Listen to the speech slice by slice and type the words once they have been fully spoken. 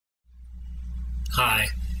Hi.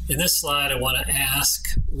 In this slide, I want to ask,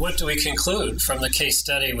 what do we conclude from the case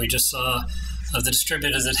study we just saw of the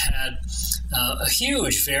distributor that had a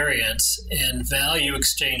huge variance in value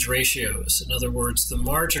exchange ratios? In other words, the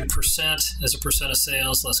margin percent as a percent of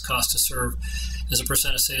sales less cost to serve as a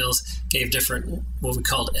percent of sales gave different, what we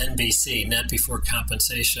called NBC, net before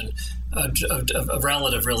compensation, a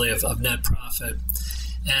relative really of net profit.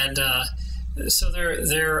 And so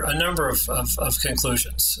there are a number of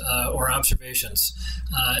conclusions or observations,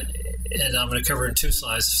 and I'm going to cover in two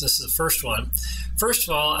slides. This is the first one. First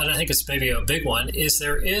of all, and I think it's maybe a big one, is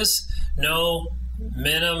there is no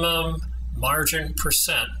minimum margin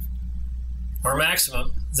percent or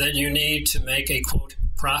maximum that you need to make a, quote,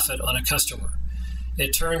 profit on a customer.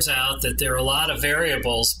 It turns out that there are a lot of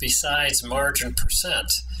variables besides margin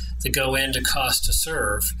percent that go into cost to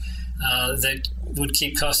serve that would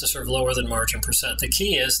keep cost to serve lower than margin percent. The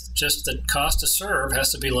key is just that cost to serve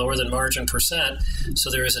has to be lower than margin percent, so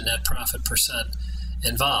there is a net profit percent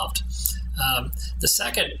involved. The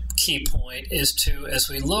second key point is to, as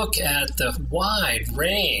we look at the wide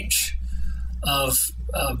range of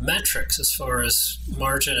metrics as far as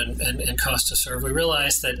margin and cost to serve, we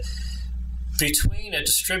realize that between a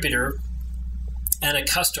distributor and a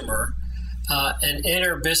customer, an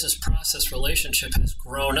inter-business process relationship has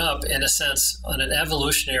grown up, in a sense, on an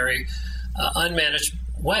evolutionary, unmanaged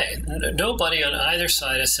way. Nobody on either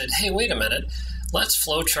side has said, hey, wait a minute, let's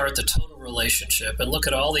flowchart the total relationship and look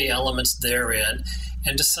at all the elements therein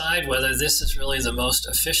and decide whether this is really the most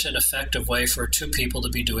efficient, effective way for two people to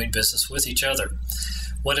be doing business with each other.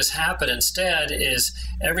 What has happened instead is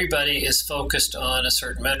everybody is focused on a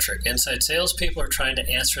certain metric. Inside salespeople are trying to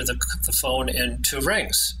answer the phone in 2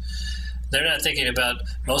 rings. They're not thinking about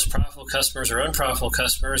most profitable customers or unprofitable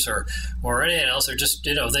customers or anything else. They're just,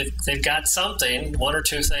 they've got something, 1 or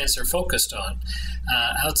 2 things they're focused on.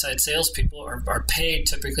 Outside salespeople are paid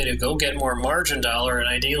typically to go get more margin dollar and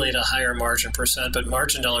ideally at a higher margin percent, but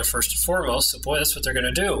margin dollar first and foremost. So boy, that's what they're going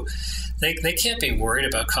to do. They can't be worried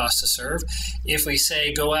about cost to serve. If we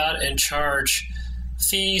say go out and charge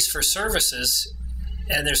fees for services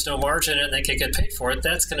and there's no margin and they can get paid for it,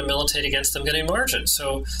 that's going to militate against them getting margin.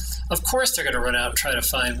 So of course they're going to run out and try to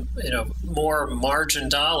find more margin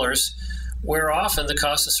dollars, where often the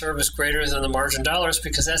cost of service is greater than the margin dollars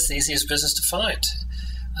because that's the easiest business to find.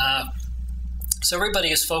 So everybody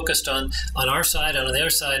is focused on our side and on the other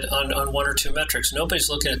side on 1 or 2 metrics. Nobody's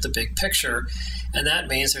looking at the big picture, and that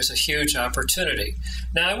means there's a huge opportunity.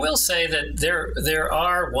 Now, I will say that there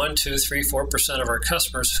are 1, 2, 3, 4% of our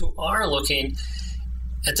customers who are looking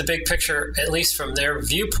at the big picture, at least from their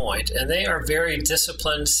viewpoint, and they are very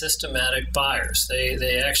disciplined, systematic buyers.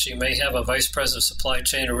 They actually may have a vice president of supply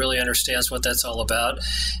chain who really understands what that's all about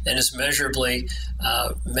and is measurably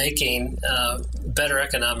making better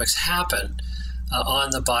economics happen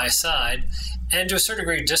on the buy side, and to a certain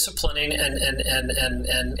degree disciplining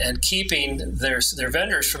and keeping their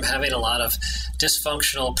vendors from having a lot of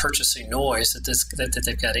dysfunctional purchasing noise that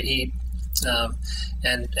they've got to eat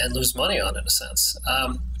and lose money on, in a sense.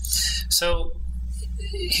 So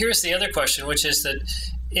here's the other question, which is that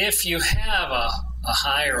if you have a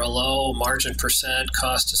high or a low margin percent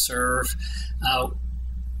cost to serve,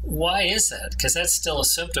 why is that? Because that's still a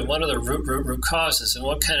symptom. What are the root causes, and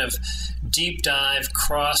what kind of deep dive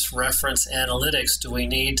cross-reference analytics do we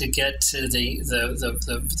need to get to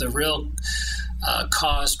the real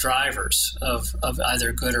cause drivers of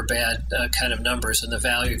either good or bad kind of numbers in the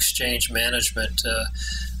value exchange management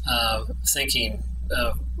thinking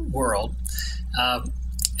world? And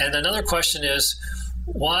another question is,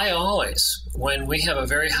 why always, when we have a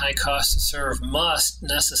very high cost to serve, must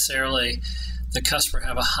necessarily the customer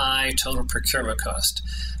have a high total procurement cost?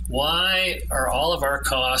 Why are all of our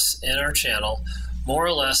costs in our channel more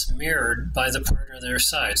or less mirrored by the partner on their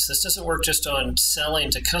side? So this doesn't work just on selling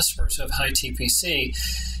to customers who have high TPC.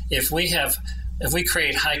 If we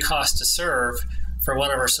create high cost to serve for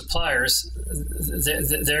one of our suppliers,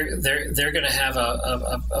 they're going to have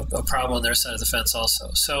a problem on their side of the fence also.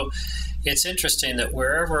 So it's interesting that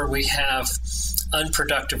wherever we have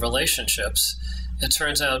unproductive relationships, it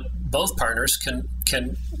turns out both partners can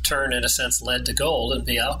turn, in a sense, lead to gold and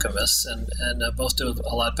be alchemists and both do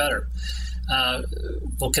a lot better.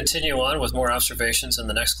 We'll continue on with more observations in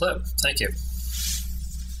the next clip. Thank you.